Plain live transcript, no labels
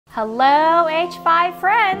Hello H5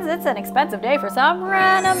 friends, it's an expensive day for some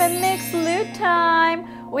random and mixed loot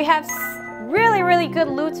time. We have really good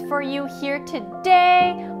loots for you here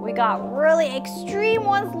today. We got really extreme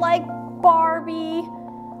ones like Barbie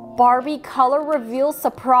color reveal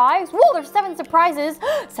surprise. Whoa, there's 7 surprises.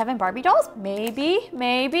 7 Barbie dolls? Maybe.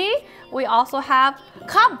 We also have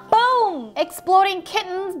kaboom! Exploding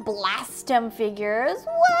kittens, blast 'em figures.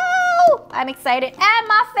 Whoa! I'm excited. And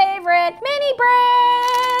my favorite, mini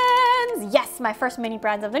brands. Yes, my first mini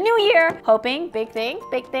brands of the new year. Hoping big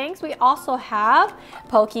things. We also have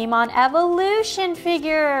Pokemon Evolution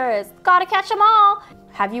figures. Gotta catch them all.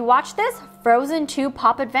 Have you watched this? Frozen 2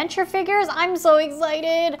 Pop Adventure figures? I'm so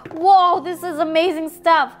excited. Whoa, this is amazing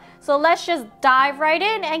stuff. So let's just dive right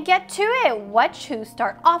in and get to it. What to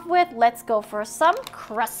start off with? Let's go for some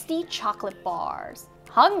crusty chocolate bars.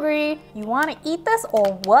 Hungry? You wanna eat this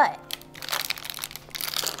or what?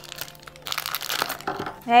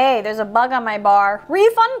 Hey, there's a bug on my bar.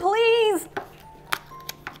 Refund, please.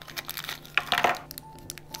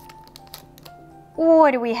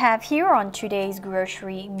 What do we have here on today's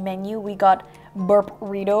grocery menu? We got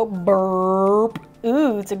burrito.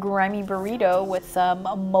 Ooh, it's a grimy burrito with some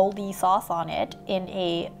moldy sauce on it in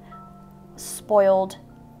a spoiled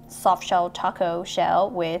soft shell taco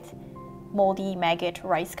shell with moldy maggot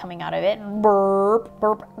rice coming out of it.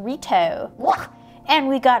 Burrito. And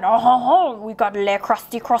we got le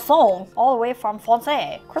crusty croissant all the way from France.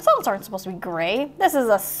 Croissants aren't supposed to be gray. This is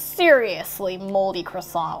a seriously moldy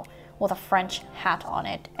croissant with a French hat on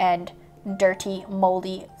it and dirty,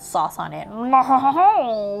 moldy sauce on it.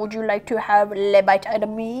 Would you like to have le bite out of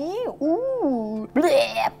me? Ooh,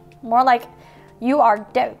 bleh. More like you are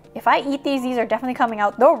dead. If I eat these are definitely coming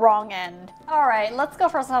out the wrong end. All right, let's go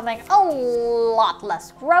for something a lot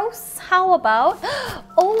less gross. How about,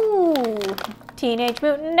 oh, Teenage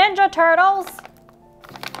Mutant Ninja Turtles.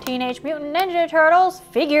 Teenage Mutant Ninja Turtles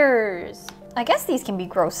figures. I guess these can be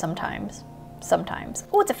gross sometimes.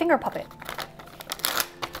 Oh, it's a finger puppet.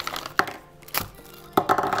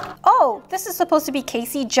 Oh, this is supposed to be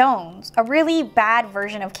Casey Jones, a really bad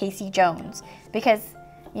version of Casey Jones, because,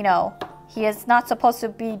 you know, he is not supposed to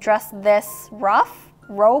be dressed this rough,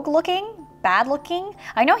 rogue looking, bad looking.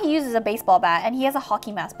 I know he uses a baseball bat and he has a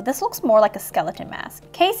hockey mask, but this looks more like a skeleton mask.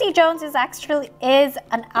 Casey Jones is actually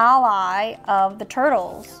an ally of the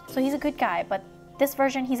Turtles, so he's a good guy, but this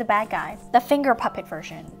version, he's a bad guy. The finger puppet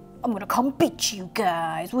version. I'm gonna come beat you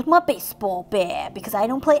guys with my baseball bat because I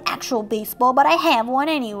don't play actual baseball, but I have one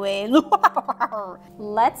anyway.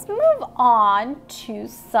 Let's move on to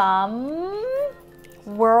some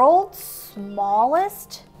world's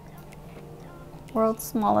smallest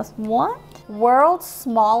what? World's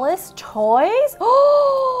smallest toys?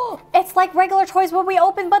 Oh, it's like regular toys when we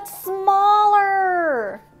open, but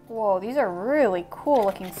smaller. Whoa, these are really cool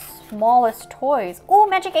looking smallest toys. Oh,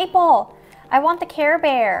 Magic 8 Ball. I want the Care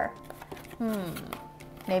Bear.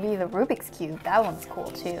 Maybe the Rubik's Cube. That one's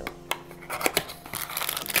cool too.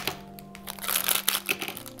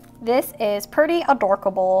 This is pretty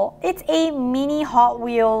adorable. It's a mini Hot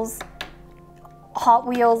Wheels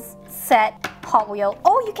set. Hot Wheel.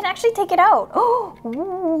 Oh, you can actually take it out. Oh,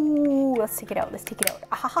 ooh, let's take it out.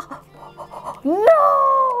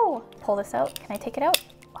 No! Pull this out. Can I take it out?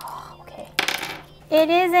 Oh, okay. It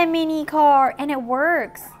is a mini car and it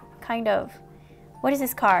works. Kind of. What is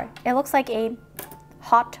this car? It looks like a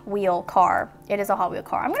Hot Wheel car. It is a Hot Wheel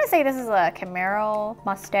car. I'm gonna say this is a Camaro,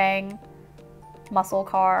 Mustang, muscle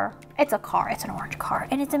car. It's a car, it's an orange car,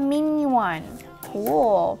 and it's a mini one.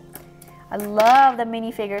 Cool. I love the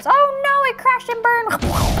minifigures. Oh no, it crashed and burned.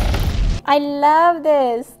 I love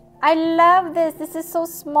this. This is so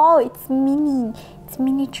small. It's mini. It's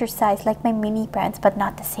miniature size, like my mini brands, but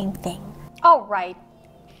not the same thing. All right,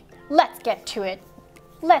 let's get to it.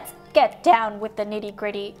 Let's get down with the nitty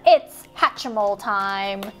gritty. It's Hatchimal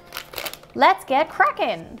time. Let's get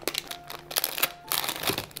cracking.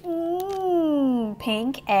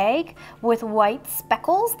 Pink egg with white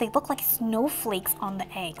speckles. They look like snowflakes on the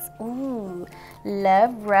eggs. Ooh,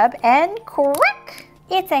 love, rub, and crack.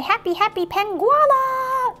 It's a happy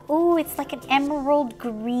Penguala. Ooh, it's like an emerald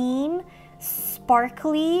green,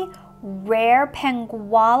 sparkly, rare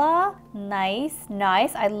Penguala. Nice.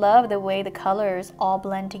 I love the way the colors all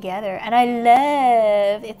blend together. And I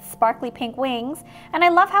love its sparkly pink wings. And I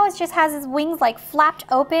love how it just has its wings like flapped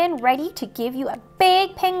open, ready to give you a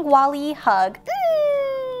big Penguali hug.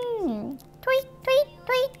 Tweet.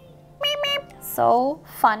 Meep. So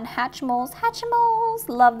fun. Hatchimals.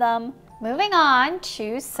 Love them. Moving on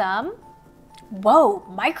to some, whoa,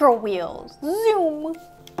 micro wheels. Zoom.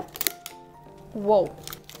 Whoa.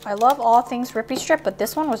 I love all things Rippy Strip, but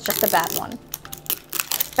this one was just a bad one.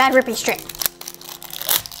 Bad rippy strip.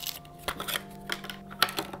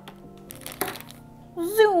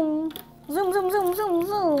 Zoom. Zoom, zoom, zoom, zoom,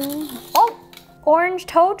 zoom. Oh, orange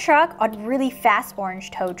tow truck. A really fast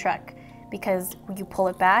orange tow truck. Because you pull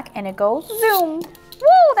it back and it goes zoom.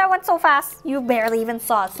 Woo, that went so fast. You barely even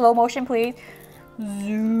saw it. Slow motion, please.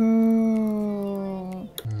 Zoom.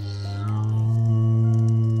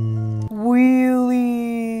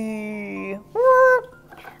 Wheelie. Woo.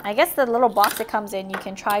 I guess the little box it comes in, you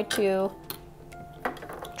can try to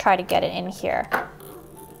get it in here.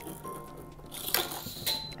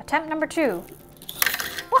 Attempt number 2.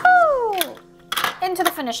 Woohoo! Into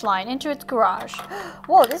the finish line, into its garage.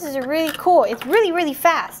 Whoa, this is really cool. It's really, really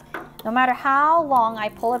fast. No matter how long I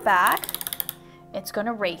pull it back, it's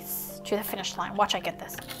gonna race to the finish line. Watch I get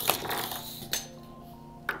this.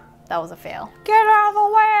 That was a fail. Get out of the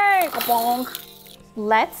way! Bonk.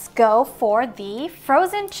 Let's go for the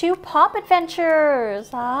Frozen 2 Pop Adventures.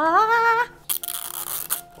 Ah.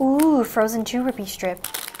 Ooh, Frozen 2 Rippy Strip.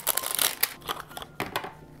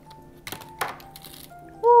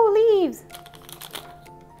 Ooh, leaves.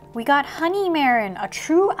 We got Honey Marin, a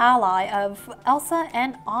true ally of Elsa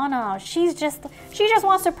and Anna. She just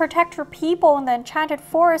wants to protect her people in the enchanted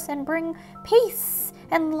forest and bring peace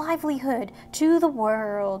and livelihood to the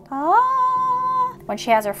world. Ah. When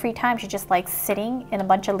she has her free time, she just likes sitting in a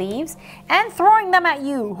bunch of leaves and throwing them at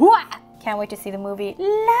you. Hooah! Can't wait to see the movie.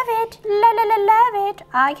 Love it, love it.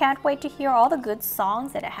 I can't wait to hear all the good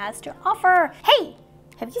songs that it has to offer. Hey,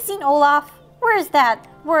 have you seen Olaf? Where's that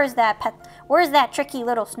tricky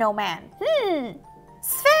little snowman?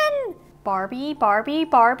 Sven! Barbie,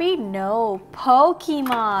 no,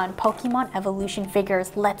 Pokemon. Pokemon evolution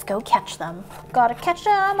figures, let's go catch them. Gotta catch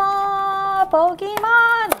them all,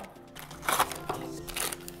 Pokemon!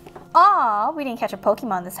 Aw, we didn't catch a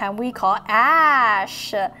Pokemon this time, we caught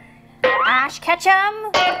Ash. Ash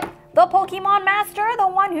Ketchum, the Pokemon Master, the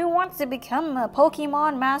one who wants to become a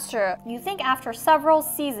Pokemon Master. You think after several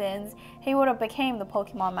seasons, he would have became the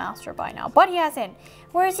Pokemon Master by now, but he hasn't.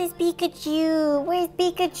 Where's his Pikachu? Where's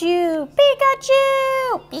Pikachu?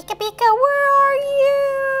 Pikachu! Pika Pika, where are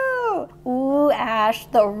you? Ooh, Ash,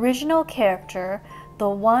 the original character, the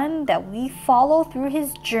one that we follow through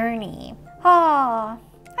his journey. Ah,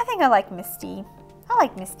 I think I like Misty.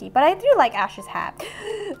 But I do like Ash's hat.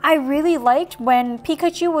 I really liked when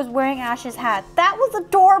Pikachu was wearing Ash's hat. That was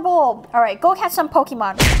adorable. All right, go catch some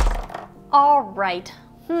Pokemon. All right.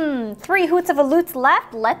 3 hoots of a loots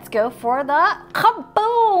left. Let's go for the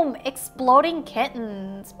kaboom! Exploding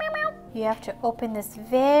kittens. Meow, meow. You have to open this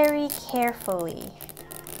very carefully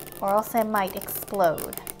or else it might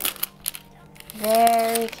explode.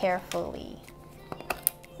 Very carefully.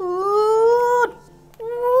 Ooh.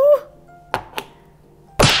 Ooh.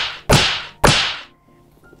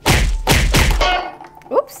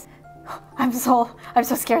 Oops. I'm so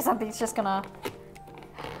scared something's just gonna...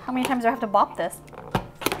 How many times do I have to bop this?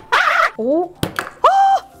 Ah! Oh.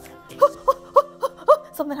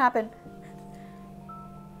 Something happened.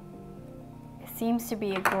 It seems to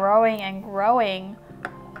be growing and growing.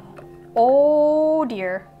 Oh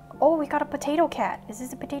dear. Oh, we got a potato cat. Is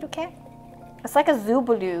this a potato cat? It's like a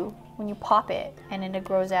Zoobaloo when you pop it and then it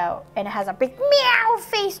grows out and it has a big meow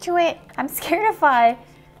face to it. I'm scared if I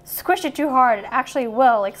squish it too hard, it actually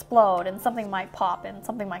will explode and something might pop and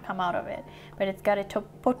something might come out of it. But it's got a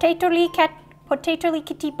potato-ly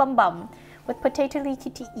kitty bum bum with potato-ly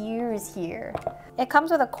kitty ears here. It comes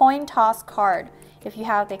with a coin toss card if you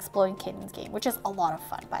have the Exploding Kittens game, which is a lot of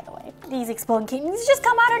fun, by the way. These Exploding Kittens just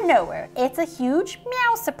come out of nowhere. It's a huge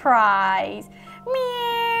meow surprise.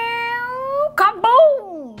 Meow,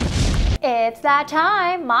 kaboom! It's that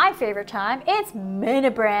time, my favorite time. It's mini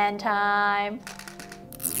brand time.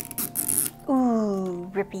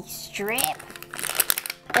 Ooh, Rippy Strip.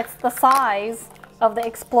 It's the size of the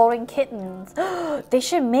Exploding Kittens. They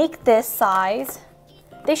should make this size.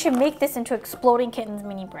 They should make this into Exploding Kittens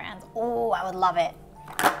mini brands. Oh, I would love it.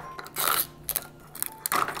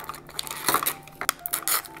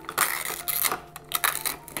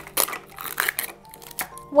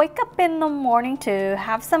 Wake up in the morning to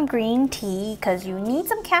have some green tea because you need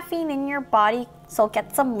some caffeine in your body, so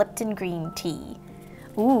get some Lipton green tea.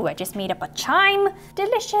 Ooh, I just made up a chime.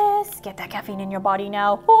 Delicious. Get that caffeine in your body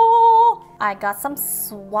now. Oh, I got some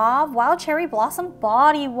Suave Wild Cherry Blossom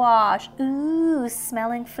Body Wash. Ooh,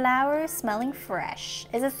 smelling flowers, smelling fresh.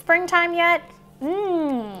 Is it springtime yet?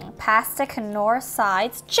 Pasta Knorr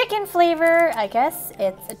sides, chicken flavor. I guess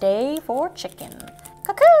it's a day for chicken.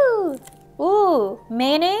 Cuckoo! Ooh,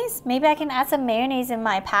 mayonnaise? Maybe I can add some mayonnaise in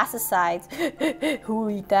my pesticides. Who will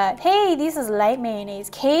eat that? Hey, this is light mayonnaise.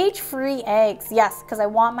 Cage-free eggs. Yes, because I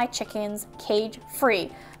want my chickens cage-free.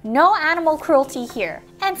 No animal cruelty here.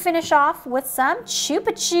 And finish off with some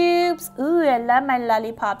Chupa Chups. Ooh, I love my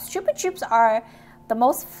lollipops. Chupa Chups are the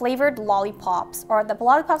most flavored lollipops, or the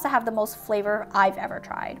lollipops that have the most flavor I've ever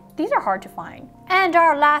tried. These are hard to find. And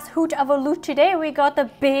our last hoot of a loot today, we got the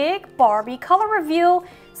big Barbie color reveal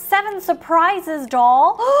 7 surprises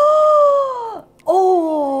doll.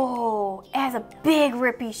 Oh, it has a big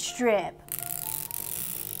rippy strip.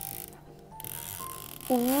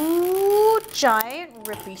 Ooh, giant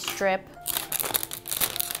rippy strip.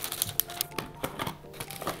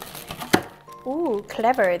 Ooh,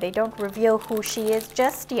 clever. They don't reveal who she is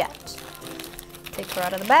just yet. Take her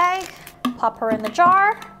out of the bag, pop her in the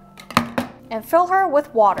jar, and fill her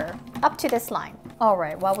with water up to this line. All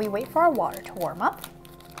right, while we wait for our water to warm up.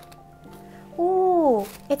 Ooh,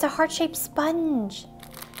 it's a heart-shaped sponge.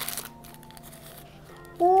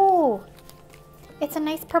 Ooh, it's a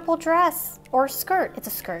nice purple dress or skirt. It's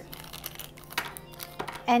a skirt.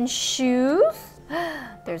 And shoes.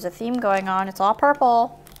 There's a theme going on. It's all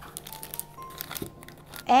purple.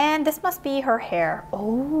 And this must be her hair.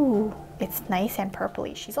 Oh, it's nice and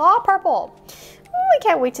purpley. She's all purple. Ooh, I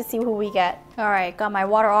can't wait to see who we get. All right, got my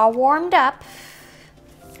water all warmed up.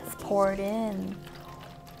 Let's pour it in.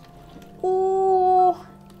 Ooh,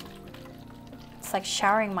 it's like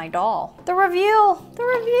showering my doll. The reveal, the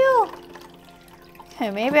reveal.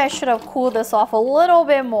 Okay, maybe I should have cooled this off a little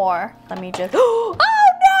bit more. Let me just, oh no,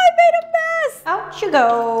 I made a mess. Out you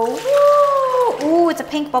go. Ooh, it's a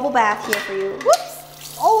pink bubble bath here for you. Whoops.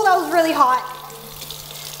 Oh, that was really hot.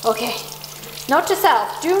 Okay, note to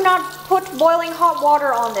self, do not put boiling hot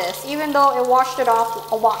water on this, even though it washed it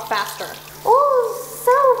off a lot faster. Oh,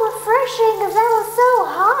 so refreshing, because that was so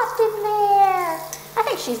hot in there. I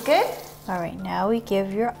think she's good. All right, now we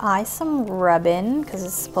give your eye some rubbing, because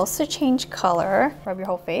it's supposed to change color. Rub your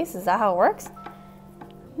whole face, is that how it works?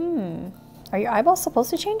 Are your eyeballs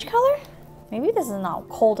supposed to change color? Maybe this is not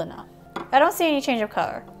cold enough. I don't see any change of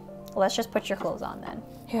color. Let's just put your clothes on then.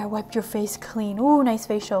 Here, wipe your face clean. Ooh, nice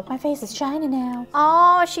facial. My face is shining now.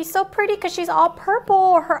 Oh, she's so pretty because she's all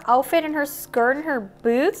purple. Her outfit and her skirt and her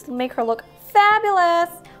boots make her look fabulous.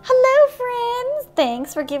 Hello, friends.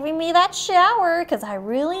 Thanks for giving me that shower because I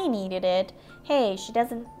really needed it. Hey, she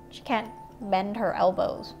can't bend her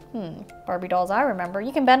elbows. Barbie dolls I remember,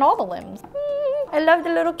 you can bend all the limbs. I love the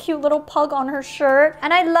little cute little pug on her shirt.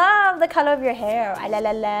 And I love the color of your hair. I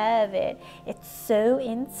love it. It's so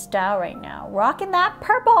in style right now. Rocking that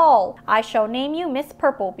purple. I shall name you Miss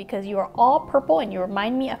Purple because you are all purple and you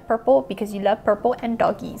remind me of purple because you love purple and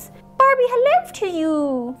doggies. Barbie, hello to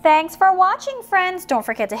you. Thanks for watching, friends. Don't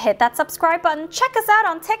forget to hit that subscribe button. Check us out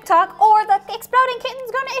on TikTok or the exploding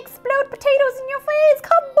kitten's gonna explode potatoes in your face.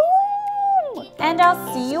 Kaboom! And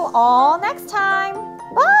I'll see you all next time.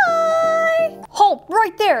 Bye! Halt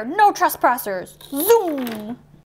right there, no trespassers. Zoom!